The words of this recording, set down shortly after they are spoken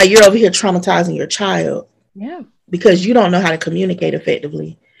you're over here traumatizing your child. Yeah. Because you don't know how to communicate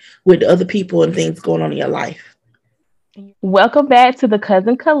effectively with the other people and things going on in your life. Welcome back to the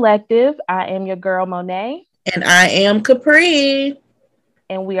Cuzn Collective. I am your girl, Monet. And I am Capri.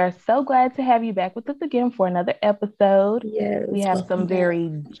 And we are so glad to have you back with us again for another episode. Yes, we have some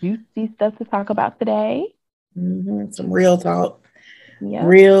very juicy stuff to talk about today. Some real talk. Yep.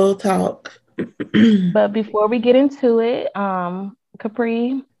 Real talk. But before we get into it,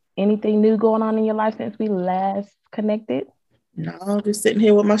 Capri, anything new going on in your life since we last connected? No, just sitting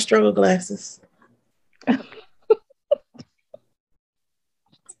here with my struggle glasses. I'm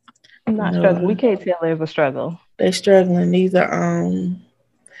not struggling. We can't tell there's a struggle. They're struggling. These are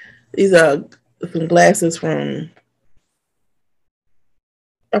some glasses from.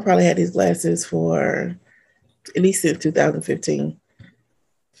 I probably had these glasses for at least since 2015,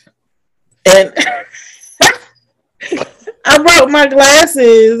 and I broke my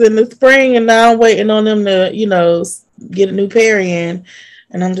glasses in the spring, and now I'm waiting on them to, get a new pair in.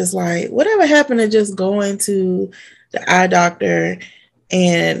 And I'm just like, whatever happened to just going to the eye doctor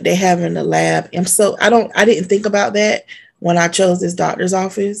and they having the lab? I didn't think about that when I chose this doctor's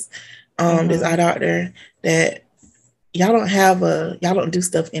office, this eye doctor, that y'all don't do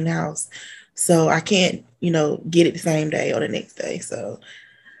stuff in house. So I can't, get it the same day or the next day. So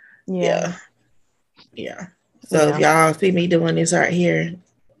yeah. So if y'all see me doing this right here,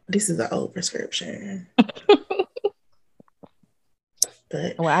 this is an old prescription.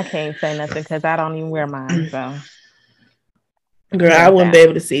 But well, I can't say nothing because I don't even wear mine. So, girl, I wouldn't be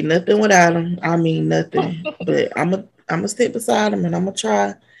able to see nothing without them. I mean, nothing. But I'm gonna sit beside them and I'm gonna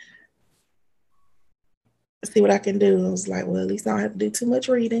try see what I can do. I was like, well, at least I don't have to do too much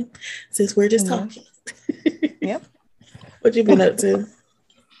reading since we're just talking. Yep. What you been up to?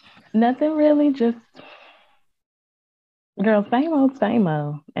 Nothing really. Just girl, same old, same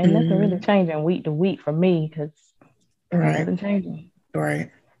old. Ain't nothing really changing week to week for me because nothing changing.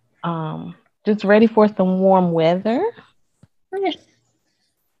 Right. Just ready for some warm weather.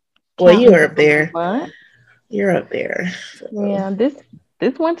 Well, you're up there. You're up there. Yeah, this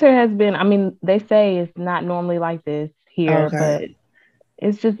winter has been. I mean, they say it's not normally like this here, but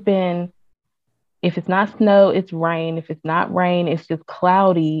it's just been. If it's not snow, it's rain. If it's not rain, it's just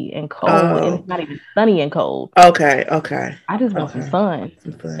cloudy and cold, and it's not even sunny and cold. Okay. I just want some sun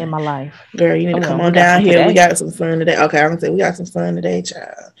in my life. Girl, you need to come on down here. We got some sun today. Okay, I'm gonna say we got some sun today,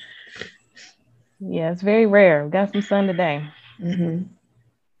 child. Yeah, it's very rare. We got some sun today.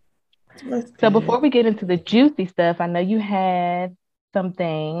 So before we get into the juicy stuff, I know you had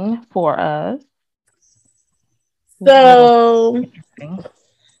something for us. So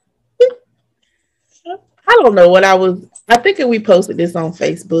I don't know what I think we posted this on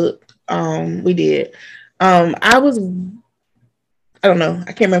Facebook. We did. I don't know. I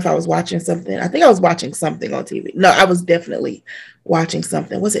can't remember if I was watching something. I think I was watching something on TV. No, I was definitely watching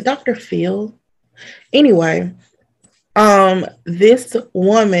something. Was it Dr. Phil? Anyway, this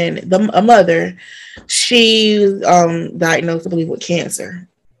woman, a mother, she was diagnosed, I believe, with cancer.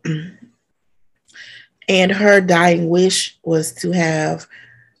 And her dying wish was to have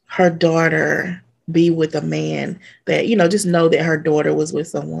her daughter be with a man that, just know that her daughter was with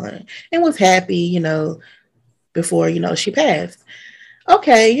someone and was happy, before, she passed.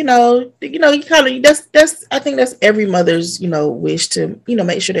 Okay, you kind of that's I think that's every mother's, wish to,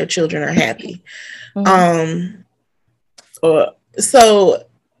 make sure their children are happy. So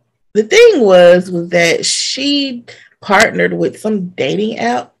the thing was that she partnered with some dating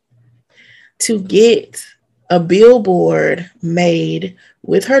app to get a billboard made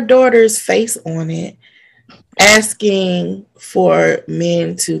with her daughter's face on it, asking for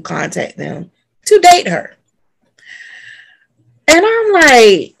men to contact them to date her. And I'm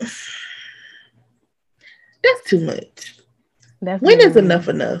like, that's too much. When is enough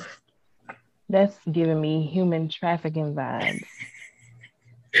enough? That's giving me human trafficking vibes.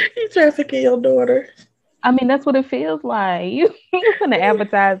 You trafficking your daughter. I mean, that's what it feels like. You put an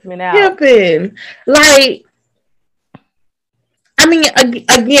advertisement out. Helping. Like, I mean,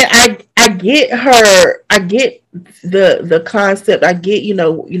 again, I get her. I get the concept. I get,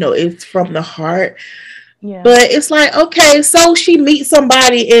 it's from the heart. Yeah. But it's like, okay, so she meets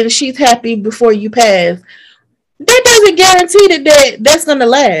somebody and she's happy before you pass. That doesn't guarantee that's going to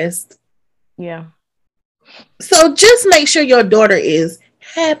last. Yeah. So just make sure your daughter is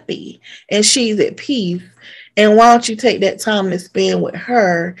happy and she's at peace. And why don't you take that time to spend with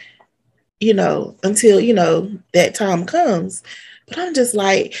her, until, that time comes. But I'm just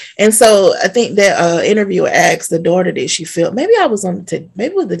like, and so I think that interviewer asked the daughter that she felt, maybe I was on,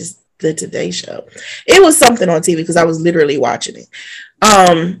 maybe it was the Today Show. It was something on TV because I was literally watching it.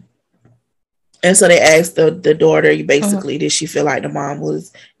 Um, and so they asked the daughter, Mhm. basically, did she feel like the mom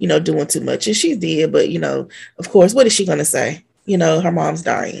was, doing too much? And she did, but of course, what is she gonna say? Her mom's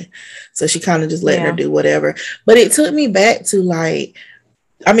dying. So she kind of just letting her Yeah. do whatever. But it took me back to like,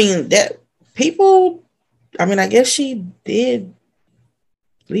 I mean, that people, I mean, I guess she did,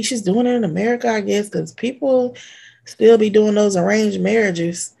 at least she's doing it in America, I guess, because people still be doing those arranged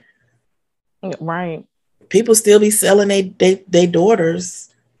marriages. Right. People still be selling they daughters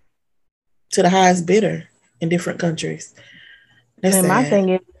to the highest bidder in different countries. That's And my sad. thing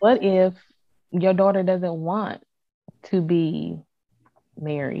is, what if your daughter doesn't want to be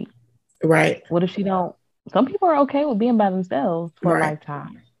married? Right. What if she don't? Some people are okay with being by themselves for a Right.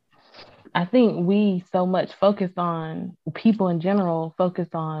 lifetime. I think we so much focus on people in general, focus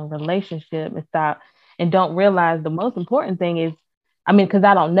on relationship and stop and don't realize the most important thing is, I mean, because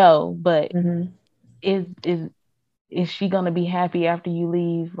I don't know, but Mm-hmm. is she gonna be happy after you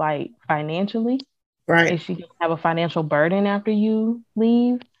leave, like financially? Right. Is she gonna have a financial burden after you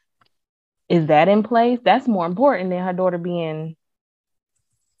leave? Is that in place? That's more important than her daughter being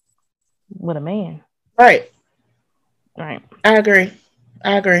with a man. Right. Right. I agree.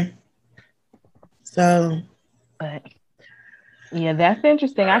 I agree. So But yeah, that's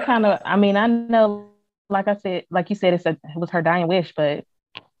interesting. I mean, I know, like I said, like you said, it was her dying wish, but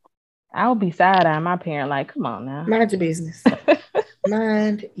I would be side eyeing my parent, like, come on now. mind your business.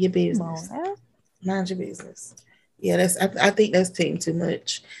 Mind your Come on business. now. Mind your business. Yeah, I think that's taking too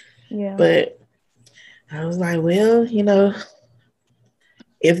much. Yeah. But I was like, well,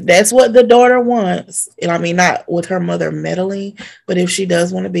 if that's what the daughter wants, and I mean, not with her mother meddling, but if she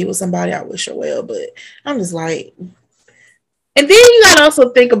does want to be with somebody, I wish her well. But I'm just like, and then you gotta also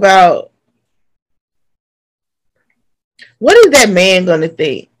think about what is that man gonna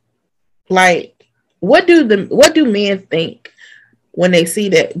think? Like, what do men think when they see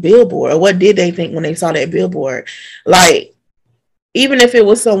that billboard, or what did they think when they saw that billboard? Like, even if it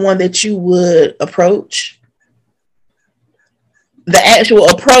was someone that you would approach, the actual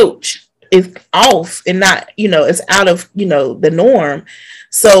approach is off and not, it's out of, the norm.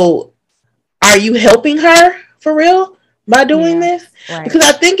 So are you helping her for real by doing Yeah. this? Right. Because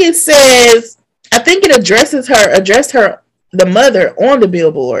I think it addressed her, the mother on the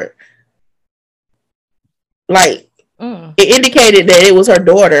billboard. Like, Mm. it indicated that it was her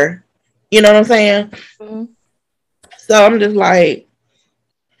daughter. You know what I'm saying? Mm. So I'm just like,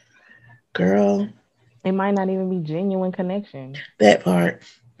 girl, It might not even be genuine connection, that part.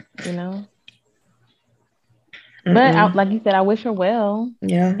 you know? But Mm-mm. like you said, I wish her well.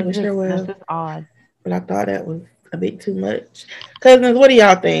 Yeah, It's wish just her that's well. just odd. But I thought that was a bit too much. Cousins, what do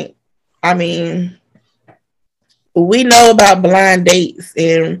y'all think? I mean, we know about blind dates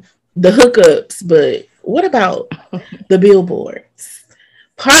and the hookups, but what about the billboards?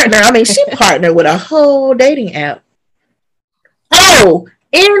 I mean, she partnered with a whole dating app. Oh,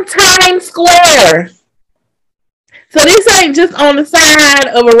 in Times Square. So this ain't just on the side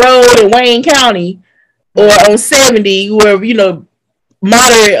of a road in Wayne County or Right. on 70 where,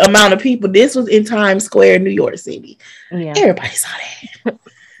 moderate amount of people. This was in Times Square, New York City. Yeah. Everybody saw that.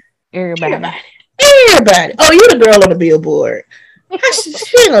 Everybody. Everybody. Everybody. Oh, you the girl on the billboard. She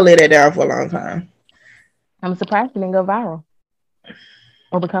ain't gonna lay that down for a long time. I'm surprised she didn't go viral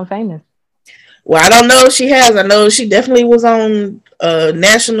or become famous. Well, I don't know if she has. I know she definitely was on a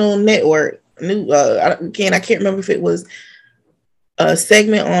national network. I can't remember if it was a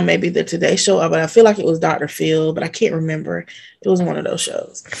segment on maybe the Today Show, but I feel like it was Dr. Phil, but I can't remember. It was one of those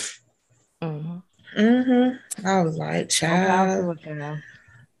shows. Mm-hmm. I was like, More power child, to her, child.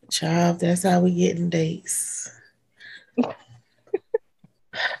 child, that's how we getting dates.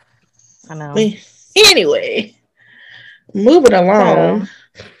 I know. But anyway, moving along.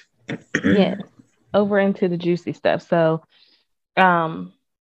 So, yes, over into the juicy stuff. So, um,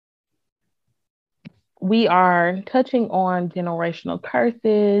 we are touching on generational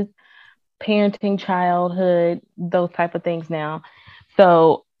curses, parenting, childhood, those type of things now.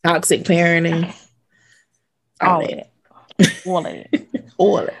 So, Toxic parenting, all all of that. that, all of it.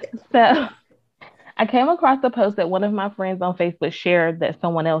 All of it. So, I came across a post that one of my friends on Facebook shared that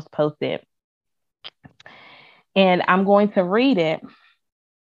someone else posted, and I'm going to read it,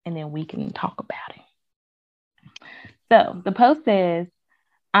 and then we can talk about it. So, the post says,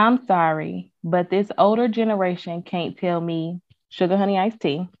 I'm sorry, but this older generation can't tell me sugar honey iced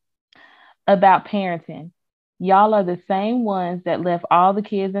tea about parenting. Y'all are the same ones that left all the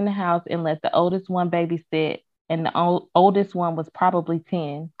kids in the house and let the oldest one babysit, and the oldest one was probably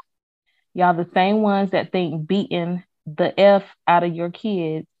 10. Y'all the same ones that think beating the F out of your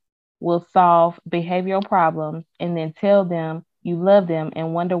kids will solve behavioral problems and then tell them You love them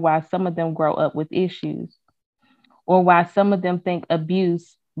and wonder why some of them grow up with issues, or why some of them think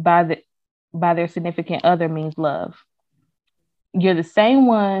abuse by their significant other means love. You're the same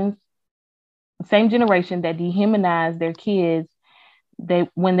generation that dehumanized their kids they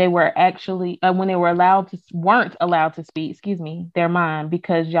when they were actually when they were allowed to weren't allowed to speak, excuse me, their mind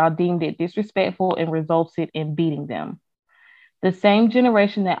because y'all deemed it disrespectful and resulted in beating them. The same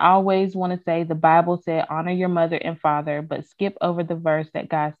generation that always want to say the Bible said honor your mother and father, but skip over the verse that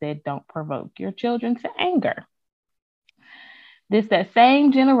God said don't provoke your children to anger. This that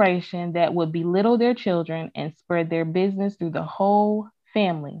same generation that would belittle their children and spread their business through the whole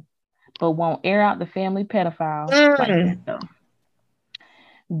family, but won't air out the family pedophile like Mm. myself.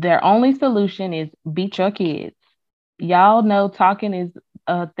 Their only solution is beat your kids. Y'all know talking is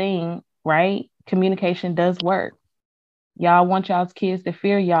a thing, right? Communication does work. Y'all want y'all's kids to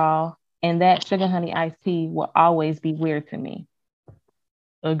fear y'all, and that sugar honey iced tea will always be weird to me.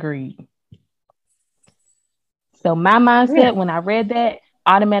 Agreed. So my Yeah. mindset when I read that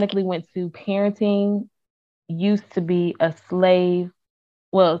automatically went to parenting used to be a slave.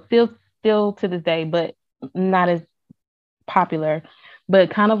 Well, still to this day, but not as popular, but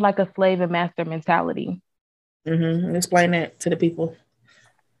kind of like a slave and master mentality. Explain that to the people.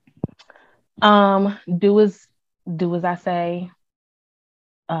 Um, do as do as I say,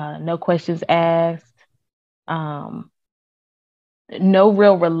 no questions asked, um, no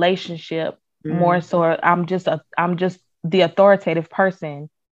real relationship. More Mm-hmm. so, I'm just the authoritative person,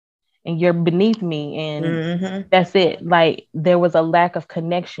 and you're beneath me, and Mm-hmm. that's it. Like there was a lack of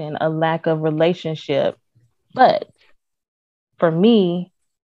connection, a lack of relationship. But for me,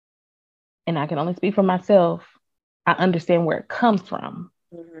 and I can only speak for myself, I understand where it comes from.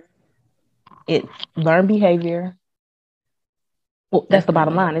 Mm-hmm. It's learned behavior. Well, that's the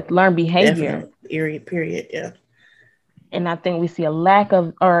bottom Definitely. line. It's learned behavior. Definitely. Period. Yeah. And I think we see a lack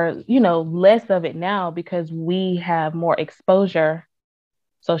of, or, less of it now because we have more exposure,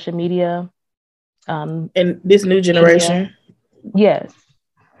 social media, And this new media. generation. Yes.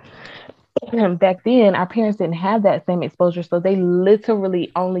 And back then, our parents didn't have that same exposure. So they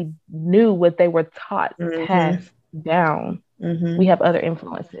literally only knew what they were taught, Mm-hmm. passed down. We Mm-hmm. have other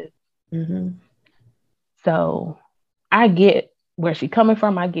influences. Mm-hmm. So I get where she's coming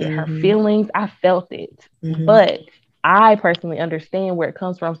from. I get her Mm-hmm. feelings. I felt it. Mm-hmm. But I personally understand where it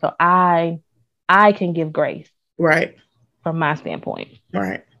comes from. So I can give grace Right. from my standpoint.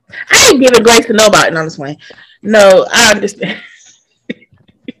 Right. I ain't giving grace to nobody. No, I'm just playing. No, I understand.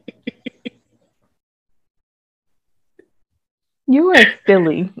 You are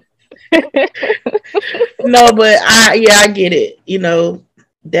silly. No, but I get it.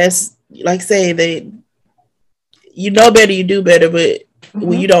 That's like say they you know better, you do better, but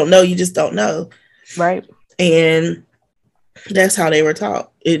when Hmm. you don't know, you just don't know. Right. And that's how they were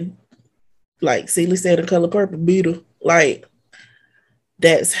taught. It like Celie said in Color Purple, Beetle. Like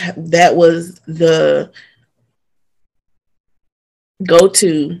that was the go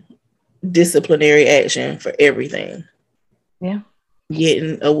to disciplinary action for everything. Yeah.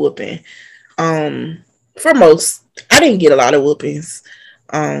 Getting a whooping. Um for most, I didn't get a lot of whoopings.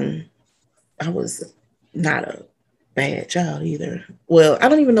 Um I was not a bad child either. Well, I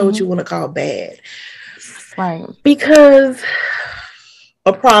don't even know what Hmm. you want to call bad Right. because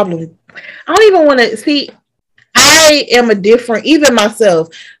a problem. I don't even want to see. I am a different, even myself.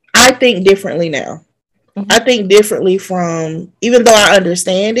 I think differently now. I Hmm. think differently from, even though I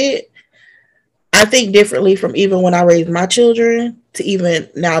understand it, I think differently from even when I raised my children to even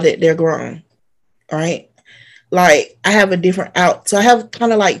now that they're grown. Right. Like I have a different so I have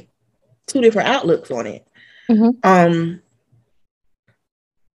kind of like two different outlooks on it. Hmm. Um,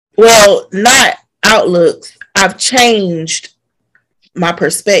 well, not outlooks. I've changed my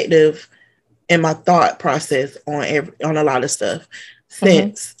perspective and my thought process on a lot of stuff Hmm.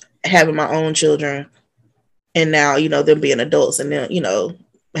 since having my own children and now them being adults and then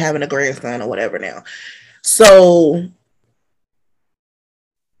having a grandson or whatever now. So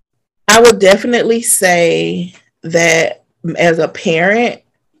I would definitely say that as a parent,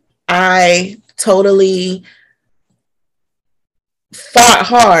 I totally fought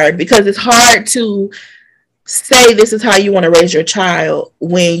hard because it's hard to say this is how you want to raise your child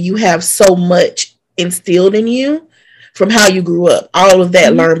when you have so much instilled in you from how you grew up, all of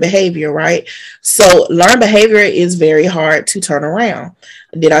that Hmm. learned behavior, right? So learned behavior is very hard to turn around.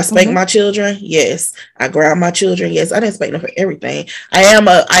 Did I spank Hmm. my children? Yes. I ground my children? Yes. I didn't spank them for everything. I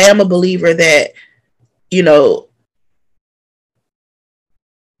am a believer that you know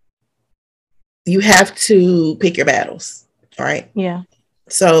you have to pick your battles, right? Yeah.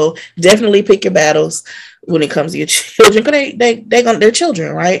 So definitely pick your battles when it comes to your children, because they're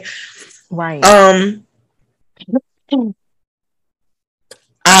children, right? Right. Um,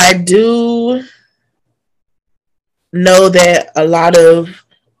 I do know that a lot of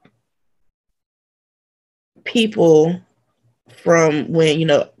people from when,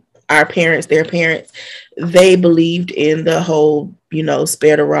 our parents, their parents, they believed in the whole,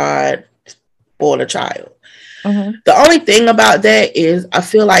 spare the rod, spoil a child. Mm-hmm. The only thing about that is I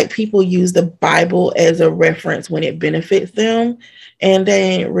feel like people use the Bible as a reference when it benefits them. And they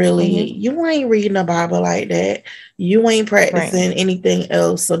ain't really, Mm-hmm. you ain't reading the Bible like that. You ain't Right. practicing anything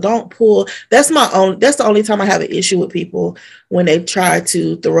else. So don't pull. That's the only time I have an issue with people when they try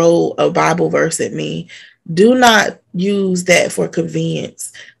to throw a Bible verse at me. Do not use that for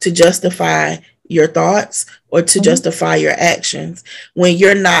convenience to justify your thoughts or to Mm-hmm. justify your actions when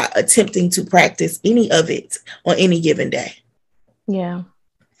you're not attempting to practice any of it on any given day. Yeah.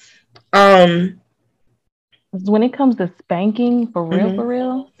 Um. 'Cause when it comes to spanking, for Mhm.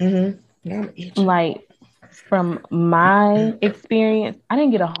 real, Mhm. Yeah, I'm itching. like from my experience, I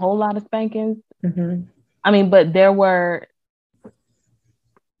didn't get a whole lot of spankings. Mhm. I mean, but there were,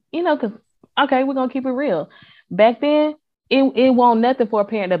 because okay, we're gonna keep it real. Back then, it won't nothing for a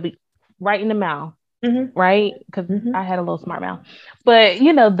parent to be right in the mouth, Mhm. right? Because Mhm. I had a little smart mouth, but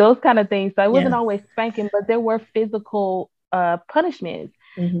those kind of things. So it wasn't Yeah. always spanking, but there were physical punishments.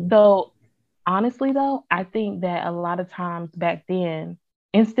 Mhm. So honestly, though, I think that a lot of times back then,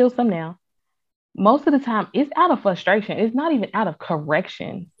 and still some now, most of the time it's out of frustration. It's not even out of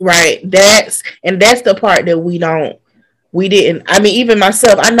correction. Right. That's the part that we didn't. I mean, even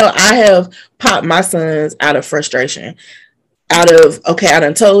myself, I know I have popped my sons out of frustration. Out of, okay, I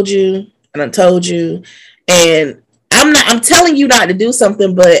done told you, and I'm telling you not to do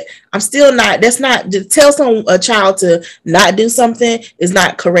something, but I'm still not. That's not, to tell a child to not do something is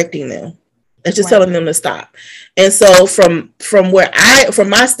not correcting them. It's just Right. telling them to stop. And so from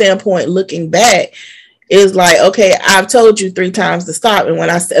my standpoint, looking back, is like, okay, I've told you 3 times to stop, and when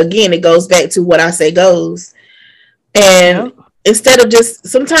again, it goes back to what I say goes. And Yep. instead of just,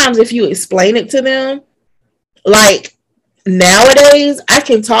 sometimes if you explain it to them, like nowadays, I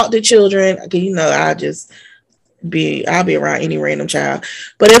can talk to children. I'll be around any random child.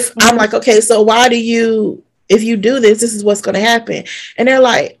 But if I'm Mm-hmm. like, okay, so why do you, if you do this, this is what's going to happen, and they're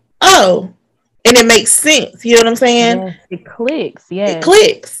like, oh, and it makes sense. You know what I'm saying? Yes, it clicks. It Yes.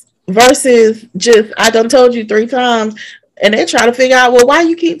 clicks versus just, I done told you 3 times, and they're trying to figure out, well, why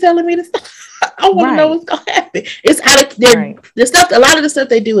you keep telling me to stop? I want to know Right. what's gonna happen. It's out of Right. the stuff. A lot of the stuff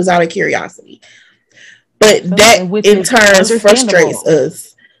they do is out of curiosity, but Absolutely. that Which in is turn frustrates understandable.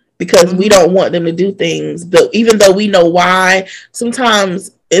 us because we Mm-hmm. don't want them to do things. But even though we know why,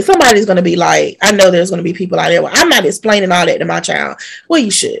 sometimes if somebody's gonna be like, I know there's gonna be people out there. Well, I'm not explaining all that to my child. Well,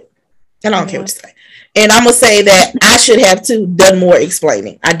 you should, and I don't care what Yeah. you say. And I'm gonna say that I should have too done more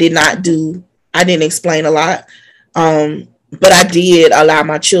explaining. I did not do. I didn't explain a lot, but I did allow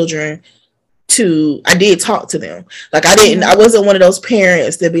my children to. I did talk to them. Like I didn't. Mm-hmm. I wasn't one of those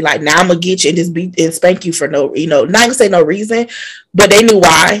parents that be like, "Now I'm gonna get you and just be and spank you for no, not gonna say no reason," but they knew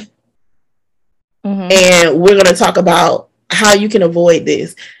why, Mm-hmm. and we're gonna talk about how you can avoid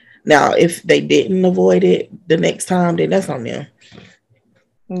this. Now, if they didn't avoid it the next time, then that's on them.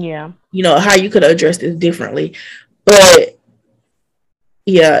 Yeah. How you could address this differently, but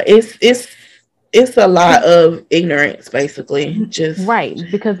yeah, it's a lot 'Cause- of ignorance, basically. Just. right.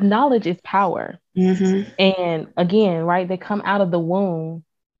 Because knowledge is power. Mhm. And again, right, they come out of the womb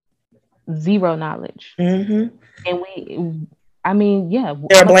zero knowledge. Mhm. And I mean, yeah,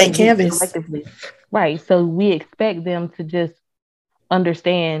 They're I'm a gonna say blank we canvas. collectively, right? So we expect them to just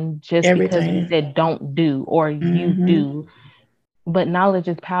understand just because we Everything. said don't do or you Mhm. do. But knowledge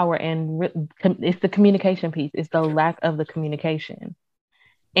is power, and it's the communication piece. It's the lack of the communication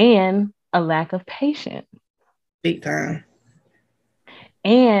and a lack of patience, Big time.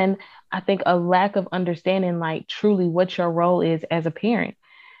 and I think a lack of understanding, like truly what your role is as a parent.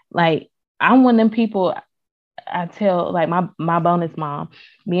 Like I'm one of them people. I tell like my bonus mom,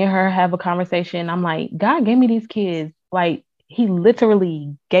 me and her have a conversation. I'm like, God gave me these kids. Like he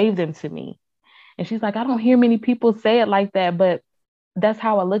literally gave them to me. And she's like, I don't hear many people say it like that, but that's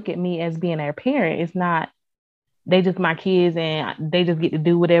how I look at me as being a parent. It's not they just my kids and they just get to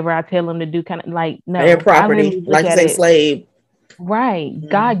do whatever I tell them to do. Kind of like, Their no, I property, literally look like you at say, it, slave. right. Mhm.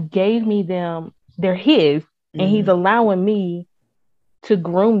 God gave me them, they're his, and he's Mhm. allowing me to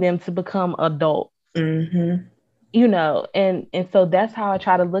groom them to become adults. Mhm. And so that's how I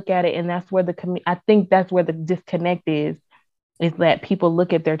try to look at it, and that's where I think that's where the disconnect is that people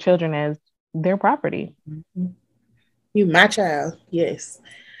look at their children as their property. Mhm. You my child. Yes,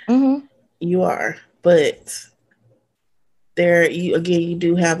 Mm-hmm. you are. But there, you again, you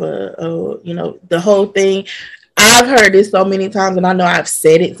do have the whole thing. I've heard this so many times, and I know I've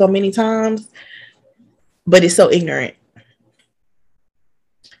said it so many times, but it's so ignorant.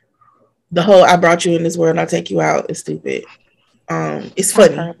 The whole "I brought you in this world, and I'll take you out" is stupid. It's I've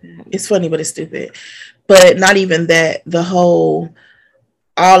funny. heard that. It's funny, but it's stupid. But not even that. The whole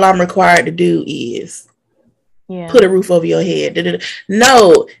 "all I'm required to do is Yeah. put a roof over your head."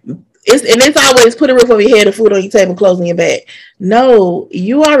 No, it's always put a roof over your head, a food on your table, clothes on your back. No,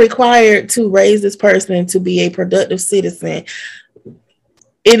 you are required to raise this person to be a productive citizen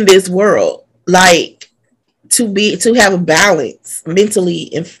in this world. Like to have a balance mentally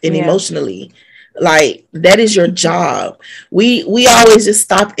and Yeah. emotionally. Like that is your job. We always just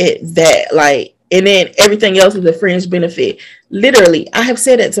stop at that. Like, and then everything else is a fringe benefit. Literally, I have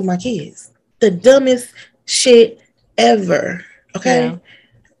said that to my kids. The dumbest shit ever. Yeah. Okay.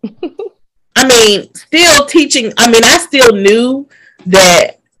 I mean, still teaching. I mean, I still knew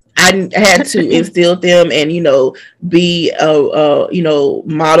that I had to instill them and be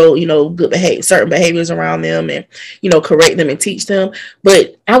model good behavior, certain behaviors around them, and correct them and teach them.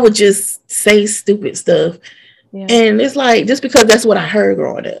 But I would just say stupid stuff, Yeah. and it's like just because that's what I heard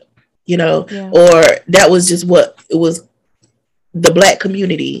growing up, Yeah. or that was just what it was, the black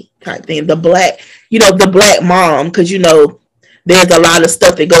community type thing, the black mom, because there's a lot of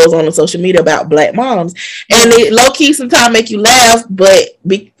stuff that goes on social media about black moms, and Yeah. it low key sometimes make you laugh, but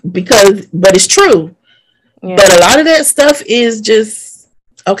but it's true. But Yeah. a lot of that stuff is just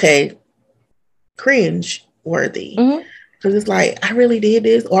okay, cringe worthy, Mm-hmm. because it's like I really did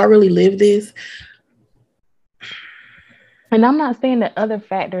this or I really lived this. And I'm not saying that other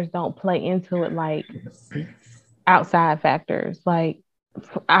factors don't play into it, like outside factors. Like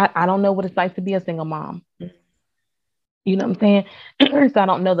I don't know what it's like to be a single mom. You know what I'm saying? So I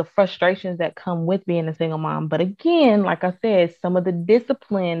don't know the frustrations that come with being a single mom. But again, like I said, some of the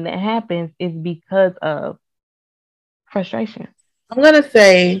discipline that happens is because of frustration. I'm gonna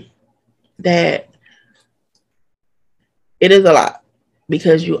say that it is a lot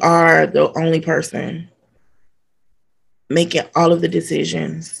because you are the only person making all of the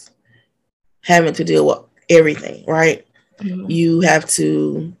decisions, having to deal with everything, right? Mm-hmm. You have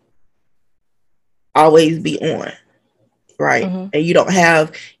to always be on, right? Mm-hmm. And you don't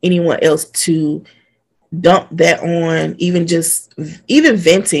have anyone else to dump that on, even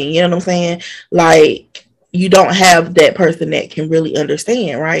venting, you know what I'm saying? Like you don't have that person that can really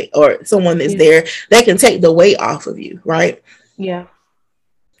understand, right? Or someone that's Yeah. there that can take the weight off of you, right? Yeah.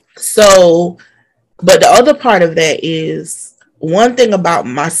 So, but the other part of that is one thing about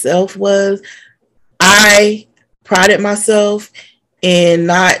myself was I prided myself in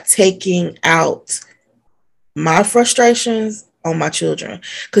not taking out my frustrations on my children.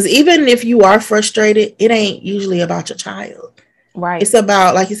 Because even if you are frustrated, it ain't usually about your child. Right. It's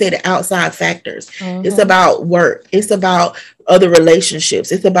about, like you said, the outside factors. It's Mm-hmm. about work. It's about other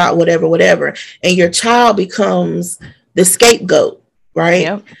relationships. It's about whatever, whatever. And your child becomes the scapegoat, right?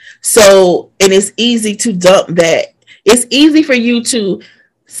 Yep. So, and it's easy to dump that. It's easy for you to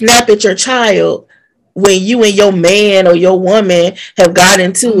snap at your child when you and your man or your woman have Mm-hmm.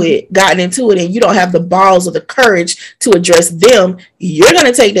 gotten into it, and you don't have the balls or the courage to address them. You're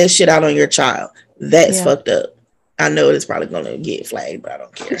gonna take that shit out on your child. That's Yeah. fucked up. I know it's probably gonna get flagged, but I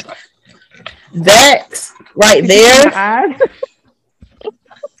don't care. That right Did you see my there, eyes?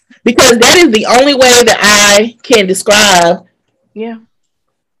 because that is the only way that I can describe Yeah.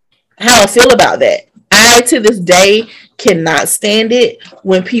 how I feel about that. I, to this day, cannot stand it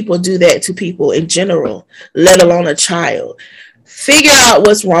when people do that to people in general, let Yeah. alone a child. Figure out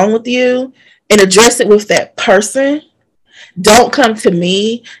what's wrong with you and address it with that person. Don't come to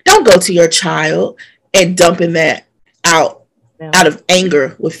me. Don't go to your child and dumping that out Yeah. out of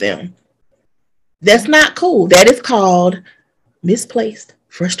anger with them. That's Yeah. not cool. That is called misplaced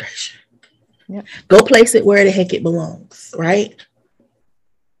frustration. Yeah. Go place it where the heck it belongs, right?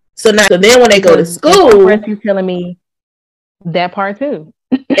 So then when they go to Because in conference, school you telling me that part too.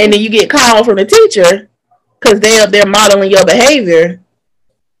 and then you get called from the teacher because they're modeling your behavior,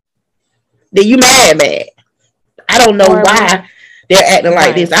 then you mad. I don't know Or why when, they're acting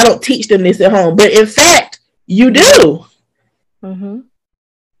like this. right. I don't teach them this at home, but in fact, you You do. do. Mm-hmm.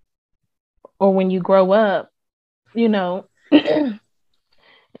 Or when you grow up, you know,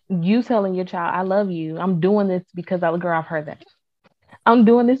 you telling your child, I love you. I'm doing this because I, girl, I've heard that. I'm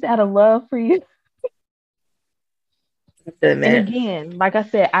doing this out of love for you. I've done And that. again, like I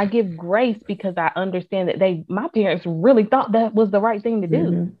said, I give grace because I understand that my parents really thought that was the right thing to do.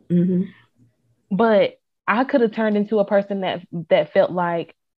 Mm-hmm. Mm-hmm. But I could have turned into a person that felt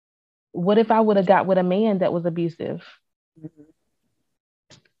like, what if I would have got with a man that was abusive?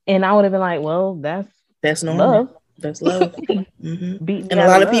 And I would have been like, well, That's normal. love. That's love. Beat me And a out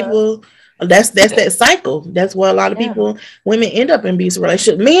of lot of love. people, that's that cycle. That's where a lot of Yeah. people, women end up in abusive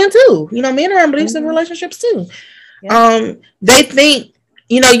relationships. Men too. Men are in abusive Hmm. relationships too. Yep. They think,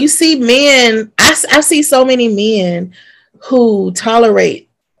 you see men. I see so many men who tolerate.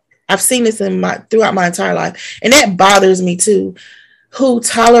 I've seen this throughout my entire life, and that bothers me too. Who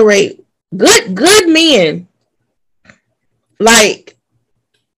tolerate good men, like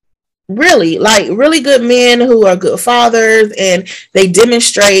really good men who are good fathers, and they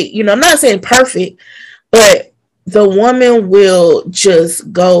demonstrate. I'm not saying perfect, but the woman will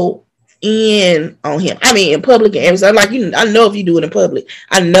just go in on him. I mean, in public and everything. Like, I know if you do it in public,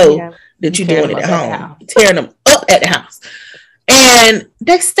 I know Yeah. that You you're tearing doing them it up at at the home, house. tearing them up at the house, and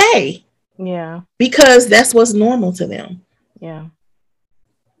they stay Yeah. because that's what's normal to them. Yeah.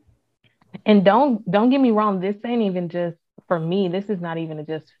 And don't get me wrong, this ain't even just for me, this is not even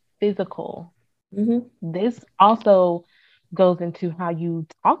just physical. Mm-hmm. This also goes into how you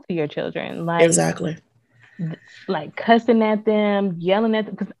talk to your children. Exactly. Like cussing at them, yelling at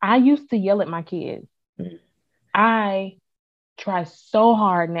them. Because I used to yell at my kids. Mm-hmm. I try so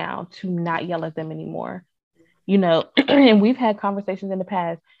hard now to not yell at them anymore. And we've had conversations in the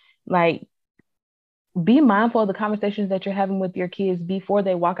past, like, be mindful of the conversations that you're having with your kids before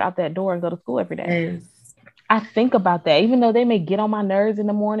they walk out that door and go to school every day. Yes. I think about that, even though they may get on my nerves in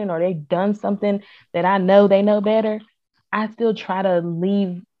the morning or they've done something that I know they know better. I still try to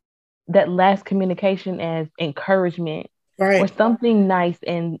leave that last communication as encouragement or Right. something nice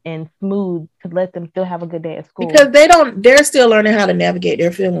and smooth to let them still have a good day at school. Because they're still learning how to navigate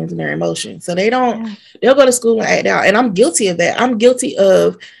their feelings and their emotions. So Yeah. they'll go to school and act out. And I'm guilty of that. I'm guilty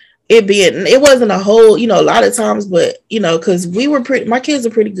of it wasn't a whole, a lot of times, but, because my kids are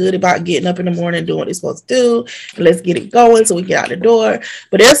pretty good about getting up in the morning, doing what they're supposed to do. And let's get it going so we get out the door.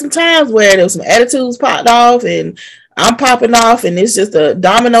 But there's some times where there was some attitudes popped off and I'm popping off and it's just a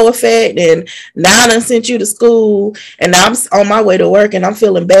domino effect. And now I done sent you to school and now I'm on my way to work and I'm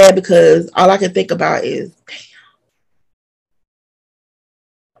feeling bad because all I can think about is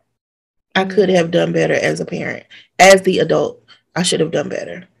I could Yeah. have done better as a parent. As the adult, I should have done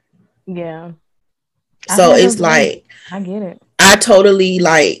better. Yeah. I've So had those it's days. like, I get it. I totally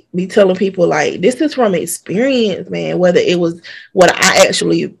like be telling people like this is from experience, man. Whether it was what I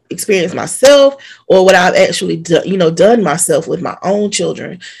actually experienced myself or what I've actually done myself with my own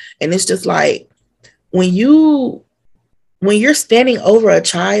children, and it's just like when you're standing over a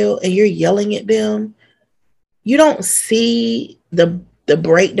child and you're yelling at them, you don't see the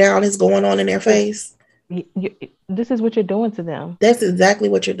breakdown is going on in their face. This is what you're doing to them. That's exactly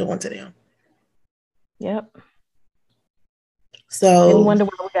what you're doing to them. Yep. Then we So wonder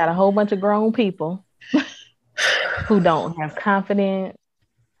why we got a whole bunch of grown people who don't have confidence,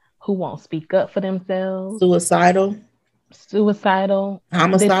 who won't speak up for themselves, suicidal, suicidal. They put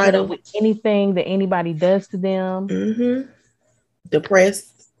up homicidal, with anything that anybody does to them.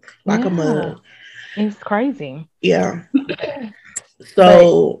 depressed like a Yeah, mug. it's crazy. Yeah. But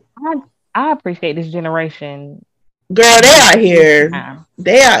So, I appreciate this generation girl, they this out this here. time.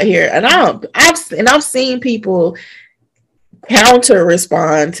 They out here, and I've seen people counter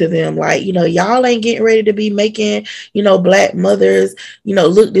respond to them like, y'all ain't getting ready to be making, black mothers,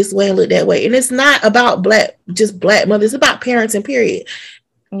 look this way and look that way. And it's not about just black mothers. It's about parenting, period.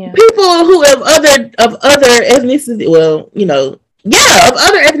 Yeah. People who have other ethnicities, well, yeah, of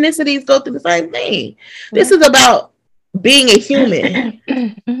other ethnicities go through the same thing. This Yeah. is about being a human.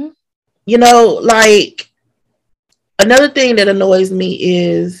 Mm-hmm. Like another thing that annoys me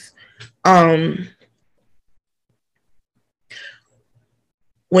is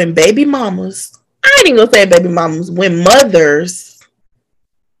when baby mamas, I ain't even gonna say baby mamas, when mothers,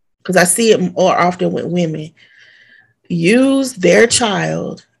 because I see it more often with women, use their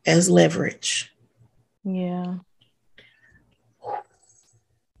child as leverage. Yeah.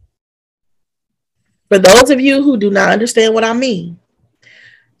 For those of you who do not understand what I mean,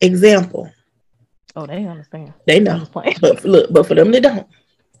 example, Oh, they understand. they I'm know. just playing. But for them that don't.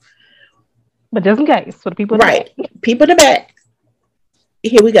 But just in case, for the people in the Right. back. People in the back.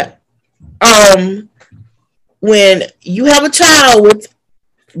 Here we go. When you have a child with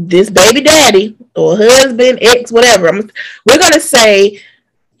this baby daddy or husband, ex, whatever, we're gonna say,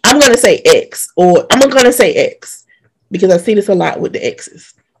 I'm gonna say X, or I'm gonna say X because I see this a lot with the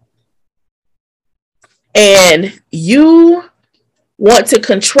exes. And you want to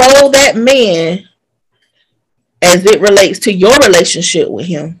control that man as it relates to your relationship with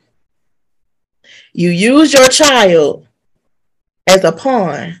him. You use your child as a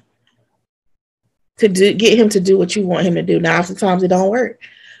pawn to get him to do what you want him to do. Now, sometimes it don't work,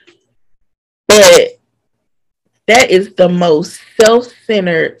 but that is the most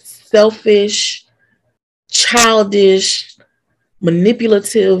self-centered, selfish, childish,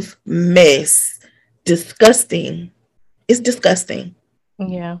 manipulative mess. Disgusting. It's disgusting.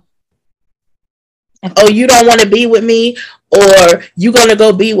 Yeah. Oh, you don't want to be with me, or you gonna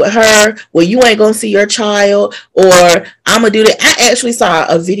go be with her? Well, you ain't gonna see your child, or I'm gonna do that. I actually saw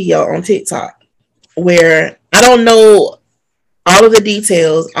a video on TikTok where I don't know all of the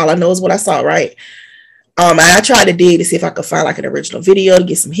details. All I know is what I saw. Right. I tried to dig to see if I could find like an original video to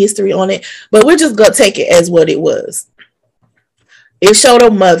get some history on it, but we're just gonna take it as what it was. It showed a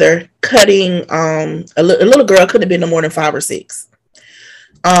mother cutting a little girl, couldn't have been no more than 5 or 6.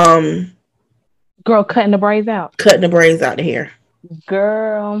 Um, Girl cutting the braids out. Cutting the braids out the hair.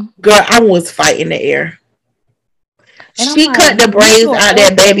 Girl, I was fighting the air. and She like, cut the braids out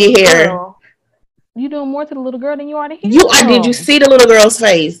that baby hair. Girl. You doing more to the little girl than you are to him. Did you see the little girl's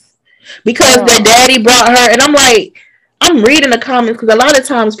face? Because the daddy brought her, and I'm like, I'm reading the comments because a lot of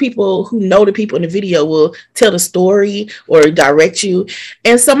times people who know the people in the video will tell the story or direct you.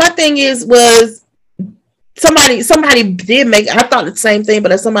 And so my thing was somebody did make, I thought the same thing,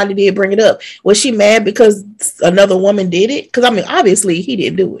 but somebody did bring it up. Was she mad because another woman did it? Because I mean, obviously he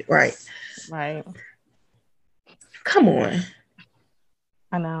didn't do it, right? Right. Come on.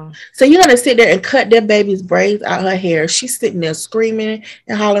 I know. So you're gonna sit there and cut that baby's braids out her hair. She's sitting there screaming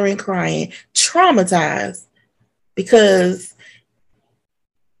and hollering, crying, traumatized because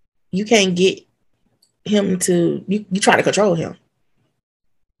you can't get him to, you try to control him.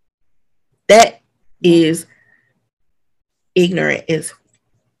 That is ignorant as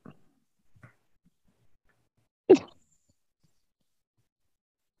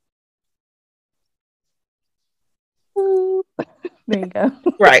there you go.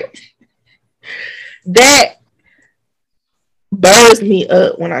 Right. That burns me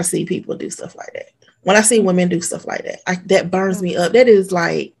up when I see people do stuff like that. When I see women do stuff like that, that burns me up. That is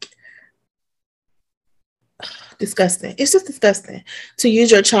like disgusting. It's just disgusting to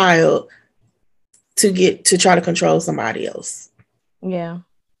use your child to try to control somebody else. Yeah.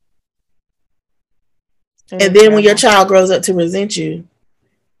 And then when your child grows up to resent you,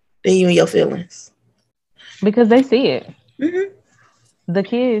 then you in your feelings. Because they see it. Mm-hmm. The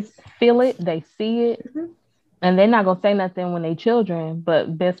kids feel it, they see it, and they're not going to say nothing when they're children,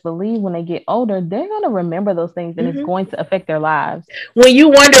 but best believe when they get older, they're going to remember those things, and it's going to affect their lives. When you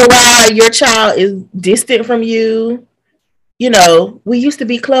wonder why your child is distant from you, you know, we used to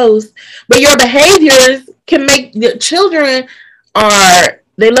be close, but your behaviors can make the children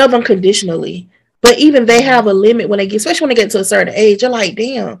they love unconditionally. But even they have a limit when they get, especially when they get to a certain age. You're like,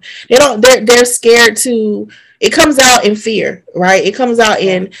 damn, they're scared to, it comes out in fear, right? It comes out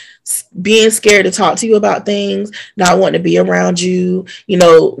in being scared to talk to you about things, not wanting to be around you, you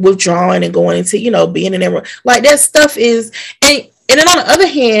know, withdrawing and going into, you know, being in there. Like that stuff is, and then on the other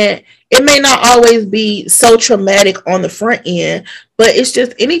hand, it may not always be so traumatic on the front end, but it's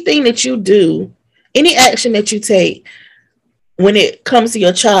just anything that you do, any action that you take when it comes to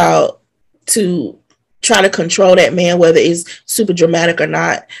your child to try to control that man, whether it's super dramatic or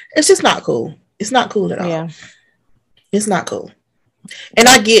not, it's just not cool. It's not cool at all. Yeah. It's not cool. And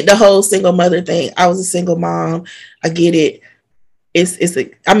I get the whole single mother thing. I was a single mom. I get it.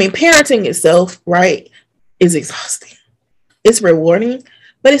 I mean, parenting itself, right, is exhausting. It's rewarding,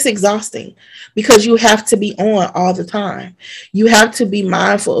 but it's exhausting because you have to be on all the time. You have to be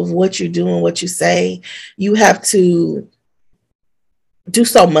mindful of what you do and what you say. You have to do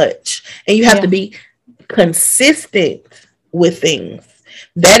so much, and you have to be consistent with things.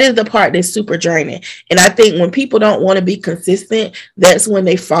 That is the part that's super draining. And I think when people don't want to be consistent, that's when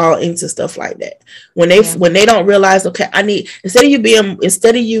they fall into stuff like that. When they don't realize, okay, instead of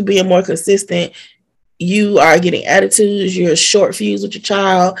you being more consistent, you are getting attitudes, you're short fuse with your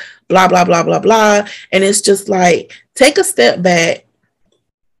child, blah, blah, blah, blah, blah. And it's just like, take a step back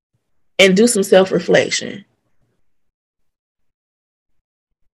and do some self-reflection.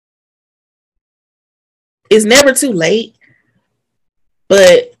 It's never too late,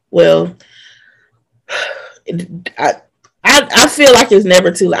 but well, I feel like it's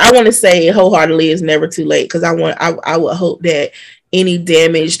never too late. I want to say wholeheartedly it's never too late because I would hope that any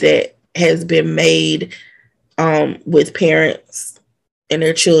damage that has been made with parents and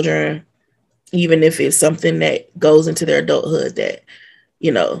their children, even if it's something that goes into their adulthood, that,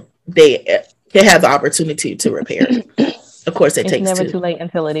 you know, they can have the opportunity to repair it. Of course, it's never too late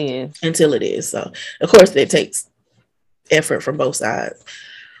until it is. Until it is. So, of course, it takes effort from both sides.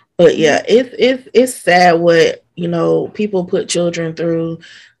 But yeah, it's sad what, you know, people put children through.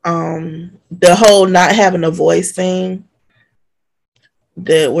 The whole not having a voice thing,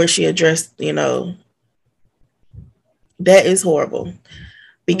 that where she addressed, you know, that is horrible Yeah.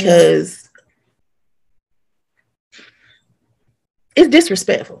 because it's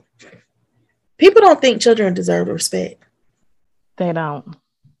disrespectful. People don't think children deserve respect. They don't.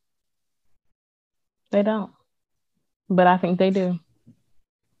 They don't. But I think they do.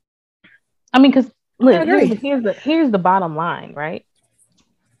 I mean, because I look, agree. here's the bottom line, right?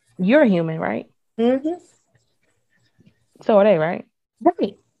 You're a human, right? Mm-hmm. So are they, right?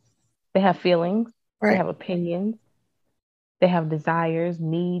 Right. They have feelings, they Right. have opinions, they have desires,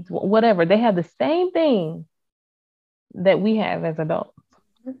 needs, whatever. They have the same thing that we have as adults.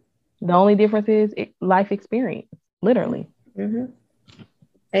 The only difference is life experience, literally. Mm-hmm.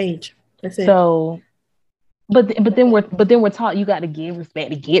 Age. That's it. So, but then we're taught you got to give respect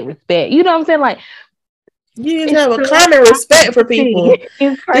to get respect. You know what I'm saying? Like You just it's have a so common respect for crazy. people. It's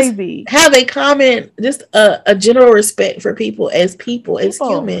Just crazy. have a common, just a general respect for people, as People,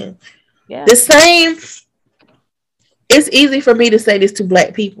 human. yeah, The same. It's easy for me to say this to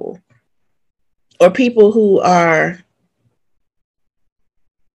Black people or people who are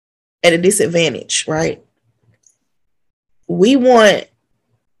at a disadvantage, right? We want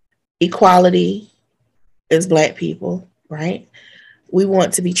equality as Black people, right? We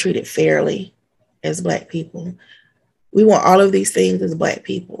want to be treated fairly as Black people. We want all of these things as Black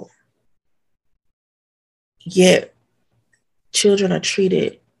people. Yet children are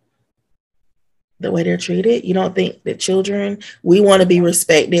treated the way they're treated. You don't think that children, we want to be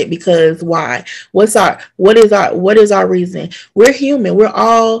respected because why? What is our reason? We're human. We're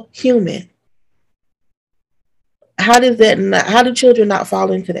all human. How do children not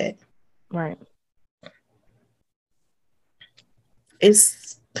fall into that? right.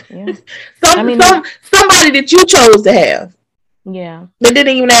 It's Yeah. I some mean, somebody that you chose to have yeah. that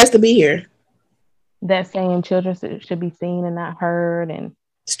didn't even ask to be here. That saying children should be seen and not heard. And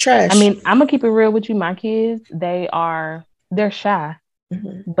It's I trash. mean, I'm gonna keep it real with you. My kids, they're shy,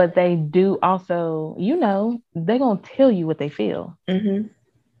 Mm-hmm. but they do also, they're gonna tell you what they feel, Mm-hmm.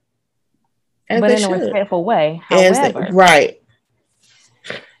 As but they in a should. respectful way. As they However, right.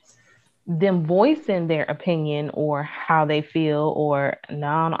 them voicing their opinion or how they feel, or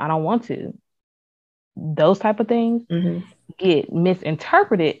no, I don't want to, those type of things Mm-hmm. get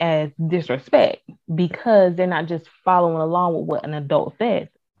misinterpreted as disrespect because they're not just following along with what an adult says.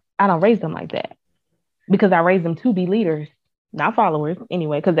 I don't raise them like that because I raised them to be leaders, not followers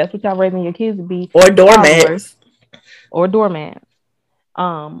anyway, because that's what y'all raising your kids to be, Or followers doormats. or doormats.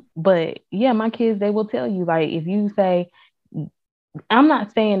 But yeah, my kids, they will tell you, like, if you say, I'm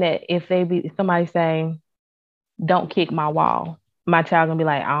not saying that if somebody say, don't kick my wall, my child gonna be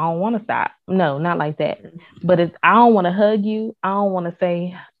like, I don't want to stop. No, not like that. But if I don't want to hug you, I don't want to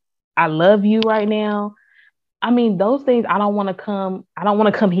say I love you right now. I mean, those things I don't want to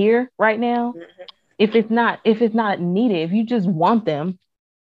come here right now. If it's not needed, if you just want them,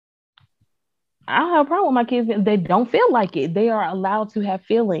 I don't have a problem with my kids. They don't feel like it. They are allowed to have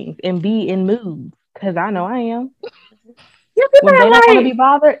feelings and be in moods. Cause I know I am. Yeah, people When they don't are want to be like,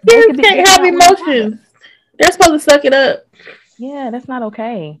 bothered, kids they can't have cannot want to be bothered. emotions. They're supposed to suck it up. Yeah, that's not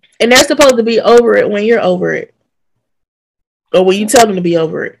okay. And they're supposed to be over it when you're over it. Or when you Yep. tell them to be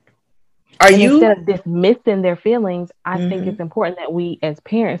over it. Are And instead you? of dismissing their feelings, I think Mm-hmm. it's important that we as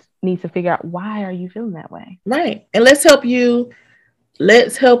parents need to figure out, why are you feeling that way? Right. And let's help you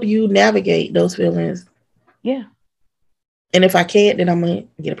navigate those feelings. Yeah, And if I can't, then I'm gonna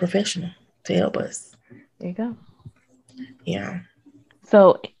get a professional to help us. there you go. Yeah.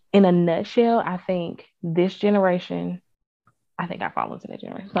 So in a nutshell, I think this generation, I think I fall into that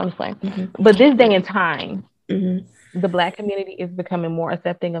generation. So I'm just playing. Mm-hmm. But this day and time, Mm-hmm. the Black community is becoming more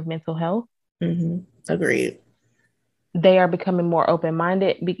accepting of mental health. Mm-hmm. Agreed. They are becoming more open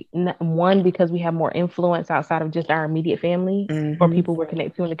minded. One, because we have more influence outside of just our immediate family or Mm-hmm. people we're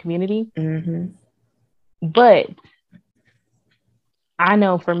connected to in the community. Mm-hmm. But I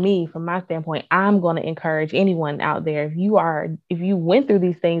know for me, from my standpoint, I'm going to encourage anyone out there. If you went through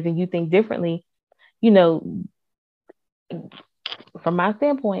these things and you think differently, you know, from my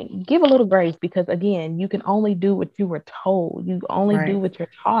standpoint, give a little grace because again, you can only do what you were told. You only do Right. what you're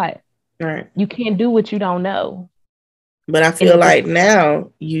taught. Right. You can't do what you don't know. But I And feel if it's like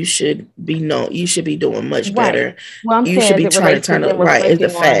now you should be doing much right, better. well, I'm You saying should as be it trying to relates to turn it them right. Is it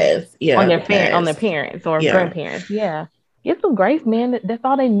reflecting fast? on Yeah, their on their fast. parents or Yeah. grandparents, yeah, give some grace, man. That's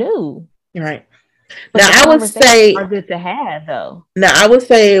all they knew. Right. But Now the I would conversations are say good to have, though.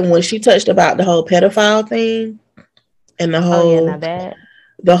 when she touched about the whole pedophile thing and the Oh yeah, now whole that.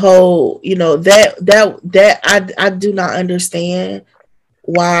 the whole, that I do not understand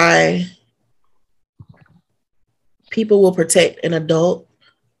why people will protect an adult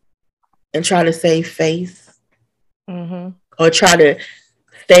and try to save face, or try to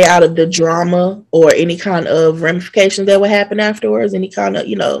stay out of the drama or any kind of ramifications that would happen afterwards, any kind of,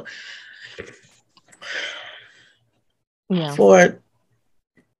 for,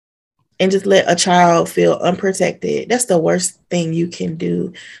 and just let a child feel unprotected. That's the worst thing you can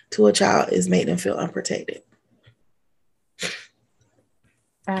do to a child, is make them feel unprotected.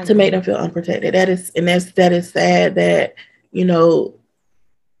 To make them feel unprotected. That is sad that,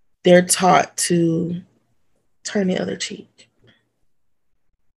 they're taught to turn the other cheek.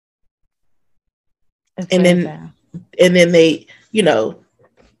 And then they,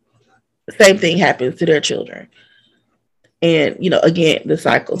 same thing happens to their children. And, again, the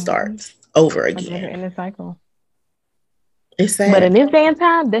cycle starts over again. In the cycle. It's sad. But in this day and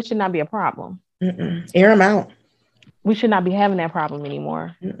time, that should not be a problem. Air them out. We should not be having that problem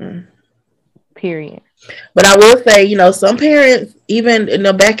anymore. Period. But I will say, some parents, even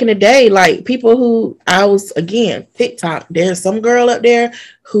back in the day, like people who TikTok, there's some girl up there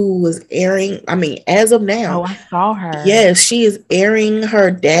who was airing, as of now. Oh, I saw her. Yes, she is airing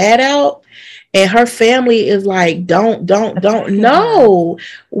her dad out. And her family is like, don't know.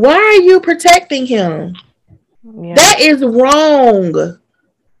 Why are you protecting him? Yeah. That is wrong.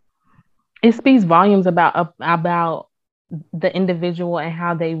 It speaks volumes about the individual and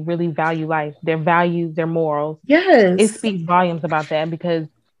how they really value life, their values, their morals. Yes. It speaks volumes about that, because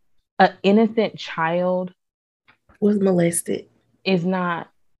an innocent child was molested is not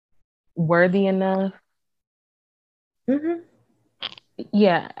worthy enough.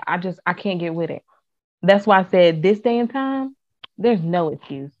 Yeah, I can't get with it. That's why I said this day and time, there's no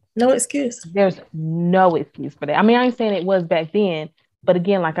excuse. No excuse. There's no excuse for that. I ain't saying it was back then, but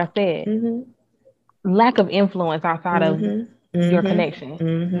again, like I said, lack of influence outside of your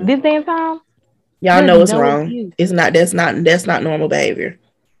connection. This day and time, y'all know it's wrong. Excuse. It's not. That's not normal behavior.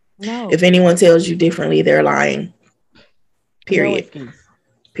 No. If anyone tells you differently, they're lying. Period. No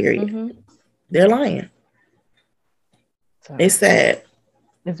period. They're lying. So, it's sad.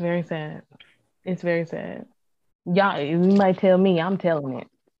 It's very sad. It's very sad. Y'all, you might tell me, I'm telling it.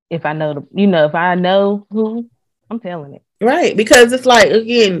 If I know if I know who, I'm telling it. Right, because it's like,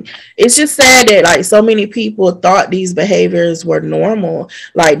 again, it's just sad that like so many people thought these behaviors were normal.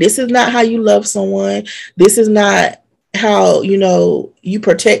 Like, this is not how you love someone. This is not how, you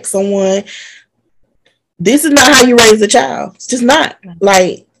protect someone. This is not how you raise a child. It's just not.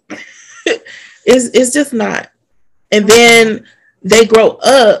 Like, it's just not. And then they grow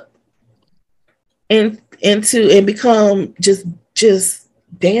up and become just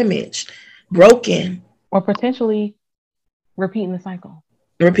damaged, broken, or potentially repeating the cycle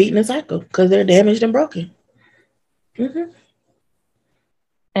because they're damaged and broken.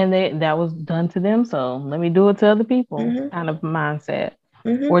 And that was done to them, so let me do it to other people. Kind of mindset,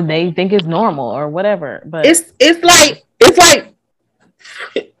 or they think it's normal or whatever. But it's like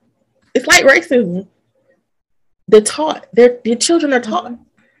racism. They're taught. Their children are taught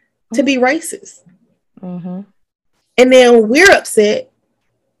to be racist, and then we're upset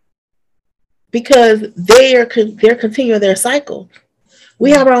because they're continuing their cycle.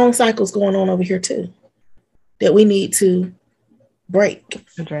 We have our own cycles going on over here too that we need to break.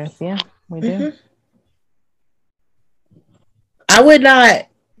 Address, yeah, we do. I would not.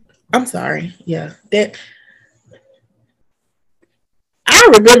 I'm sorry. Yeah, that.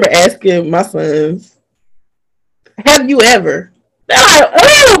 I remember asking my sons, "Have you ever?" They're like,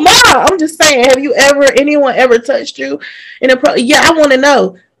 "Oh, Mom." I'm just saying, have you ever? Anyone ever touched you in a? Yeah, I want to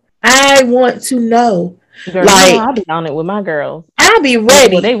know. I want to know. Girl, I'll be on it with my girls. I'll be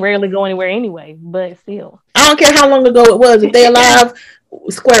ready. Well, they rarely go anywhere anyway, but still. I don't care how long ago it was. If they alive,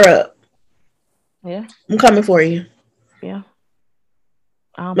 square up. Yeah. I'm coming for you. Yeah.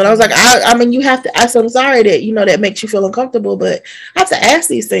 But I was like, you have to ask. I'm sorry that, that makes you feel uncomfortable, but I have to ask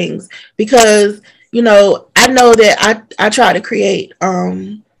these things because, I know that I try to create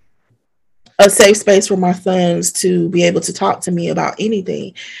a safe space for my sons to be able to talk to me about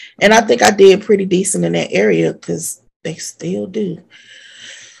anything. And I think I did pretty decent in that area because they still do.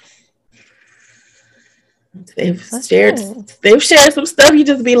 They've shared some stuff. You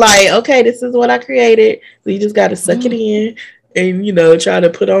just be like, okay, this is what I created. So you just got to suck it in and, try to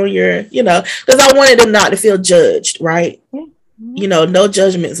put on your, because I wanted them not to feel judged, right? No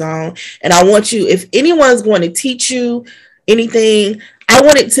judgment zone. And I want you, if anyone's going to teach you anything, I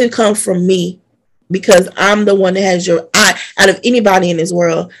want it to come from me because I'm the one that has your eye out of anybody in this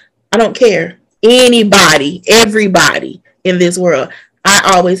world. I don't care. Anybody, everybody in this world.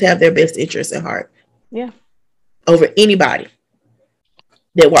 I always have their best interest at heart. Yeah. Over anybody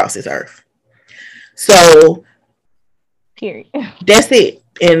that walks this earth. So Period. that's it.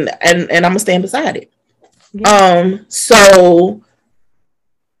 And I'm gonna stand beside it. Yeah. So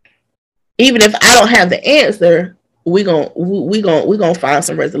even if I don't have the answer, we gonna find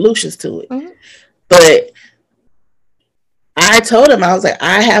some resolutions to it. Mm-hmm. But I told him, I was like,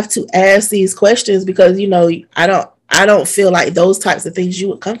 I have to ask these questions because I don't feel like those types of things you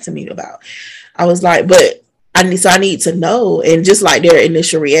would come to me about. I was like, but I need to know. And just like their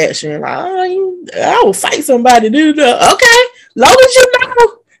initial reaction, like, I will fight somebody, dude. Okay, long as you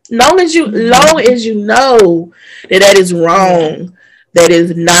know, long as you know that is wrong, yeah, that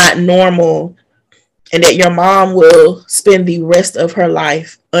is not normal, and that your mom will spend the rest of her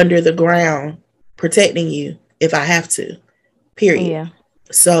life under the ground protecting you if I have to. Period. Yeah.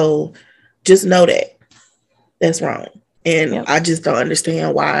 So just know that that's wrong. And Yep. I just don't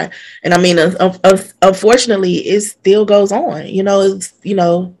understand why. And I mean, unfortunately, it still goes on. It's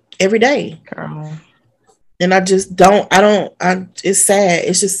every day. Girl. And I just don't. I don't. It's sad.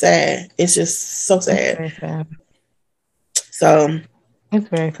 It's just sad. It's just so It's sad. very sad. So It's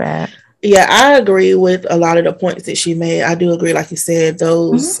very sad. yeah, I agree with a lot of the points that she made. I do agree, like you said, Mm-hmm.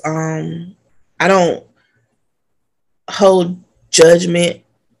 those. I don't hold judgment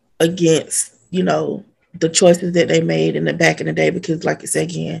against the choices that they made in the back in the day because, like I said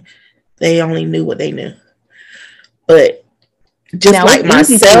again, they only knew what they knew. But just Now like it's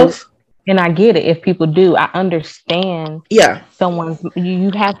easy to, myself, and I get it if people do. I understand yeah, someone's.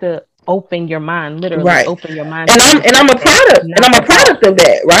 You have to open your mind, literally right. open your mind And to I'm understand a that it's product, and not I'm a their fault. product of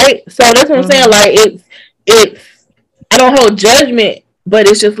that, right? So that's what I'm saying. Mm-hmm. Like it's I don't hold judgment, but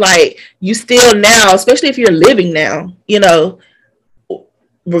it's just like you still now, especially if you're living now,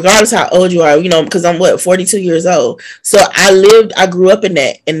 regardless how old you are, because I'm 42 years old. So I grew up in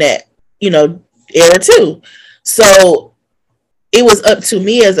that, era too. So it was up to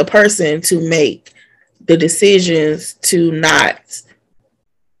me as a person to make the decisions to not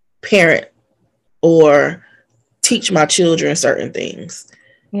parent or teach my children certain things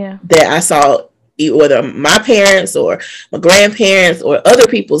Yeah. that I saw whether my parents or my grandparents or other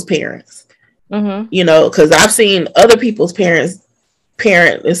people's parents, Mm-hmm. because I've seen other people's parents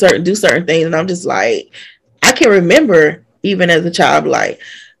parent and do certain things, and I'm just like, I can remember even as a child, like,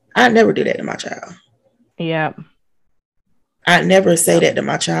 I'd never do that to my child. Yeah. I'd never say Yep. that to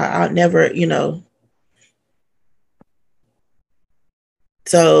my child. I'd never,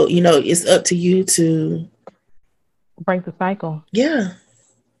 so, it's up to you to, Break the cycle. yeah.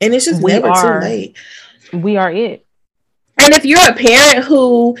 And it's just We never too are. late. We are it. And if you're a parent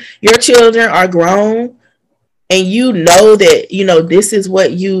who your children are grown and you know that, this is what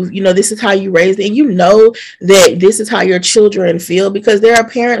this is how you raise it, and that this is how your children feel, because there are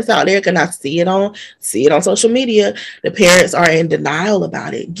parents out there cannot see it on social media. The parents are in denial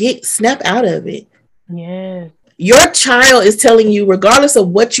about it. Snap out of it. Yes. Your child is telling you, regardless of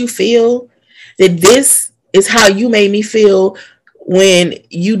what you feel, that this is how you made me feel when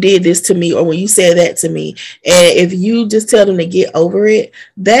you did this to me or when you said that to me. And if you just tell them to get over it,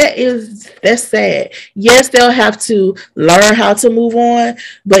 that's sad. Yes, they'll have to learn how to move on,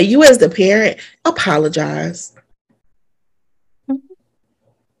 but you as the parent, apologize.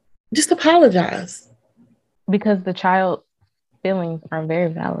 Just apologize. Because the child's feelings are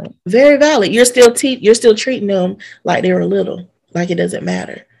very valid. Very valid. You're still treating them like they were little, like it doesn't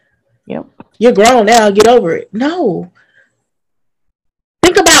matter. Yep. You're grown now, get over it. No.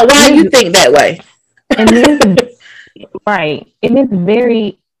 Think about And why you there's think that way. and there's right. And it's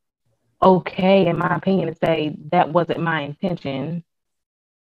very okay, in my opinion, to say that wasn't my intention.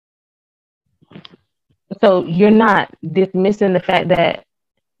 So you're not dismissing the fact that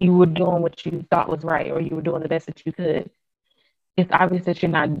you were doing what you thought was right, or you were doing the best that you could. It's obvious that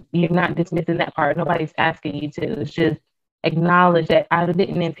you're not dismissing that part. Nobody's asking you to. It's just acknowledge that I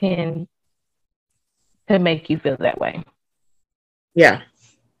didn't intend to make you feel that way. Yeah.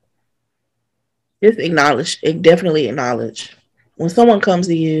 Just acknowledge it. Definitely acknowledge when someone comes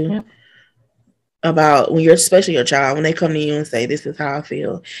to you Yep. about when you're, especially your child, when they come to you and say, this is how I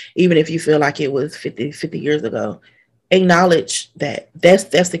feel, even if you feel like it was 50 years ago, acknowledge that.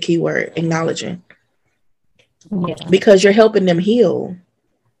 That's the key word, acknowledging, Yeah. because you're helping them heal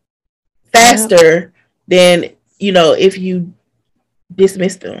Yep. faster than, if you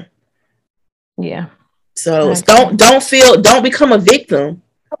dismiss them. Yeah. So I agree. don't become a victim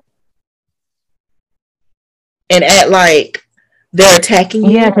and act like they're attacking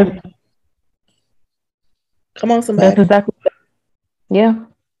Yeah, you. because Come on, that's somebody. exactly. Yeah.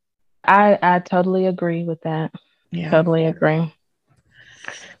 I totally agree with that. Yeah. Totally agree.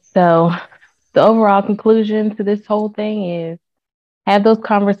 So the overall conclusion to this whole thing is have those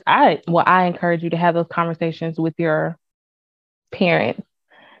I encourage you to have those conversations with your parents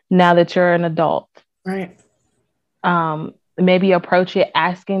now that you're an adult. Right. Maybe approach it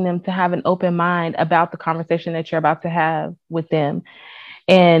asking them to have an open mind about the conversation that you're about to have with them.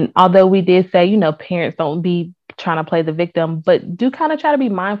 And although we did say, parents don't be trying to play the victim, but do kind of try to be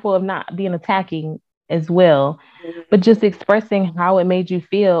mindful of not being attacking as well, but just expressing how it made you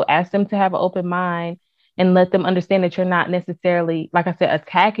feel. Ask them to have an open mind and let them understand that you're not necessarily, like I said,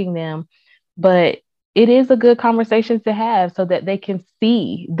 attacking them, but it is a good conversation to have so that they can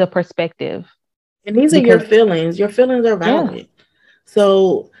see the perspective. And these are your feelings. Your feelings are valid. Yeah.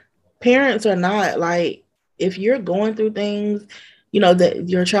 So parents are not like, if you're going through things, that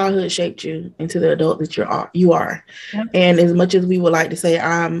your childhood shaped you into the adult that you are. Yep. And as much as we would like to say,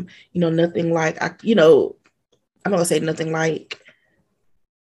 I'm, nothing like, I'm not gonna say nothing like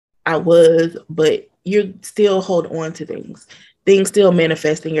I was, but you still hold on to things. Things still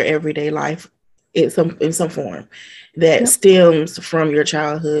manifest in your everyday life in some form that stems from your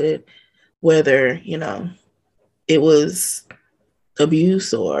childhood, whether, it was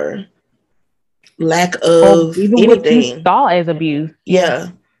abuse or lack of even anything. what you saw as abuse. Yeah.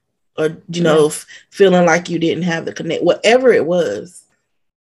 Or, feeling like you didn't have the connect, whatever it was.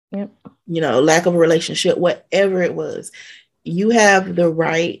 Yep. Lack of a relationship, whatever it was, you have the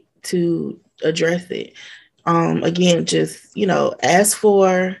right to address it. Again, just, ask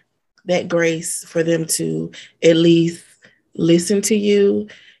for that grace for them to at least listen to you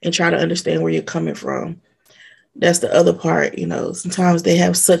and try to understand where you're coming from. That's the other part, sometimes they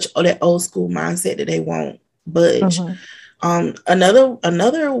have such that old school mindset that they won't budge.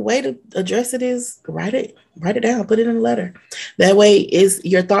 Another way to address it is write it down, put it in a letter. That way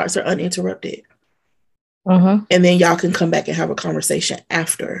your thoughts are uninterrupted. And then y'all can come back and have a conversation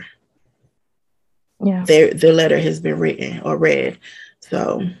after the letter has been written or read.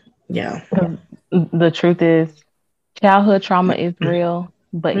 So, yeah. The truth is, childhood trauma is real,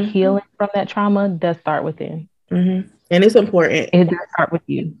 but healing from that trauma does start within. And it's important. It does start with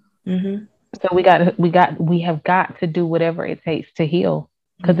you. So we have got to do whatever it takes to heal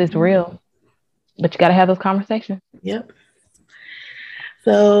because it's real. But you got to have those conversations. Yep.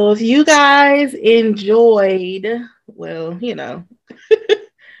 So if you guys enjoyed, well,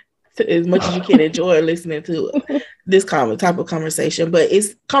 as much as you can enjoy listening to this type of conversation, but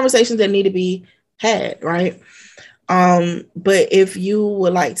it's conversations that need to be had, right? But if you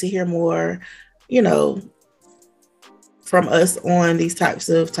would like to hear more, from us on these types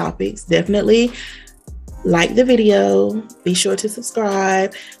of topics, definitely like the video, be sure to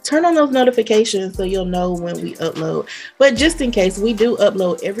subscribe, turn on those notifications so you'll know when we upload. But just in case, we do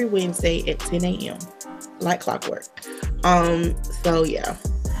upload every Wednesday at 10 a.m. like clockwork. So yeah.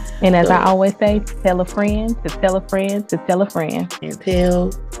 And as I always say, tell a friend to tell a friend to tell a friend. And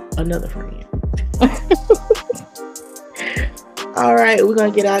tell another friend. All right, we're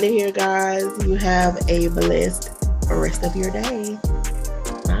going to get out of here, guys. You have a blessed rest of your day.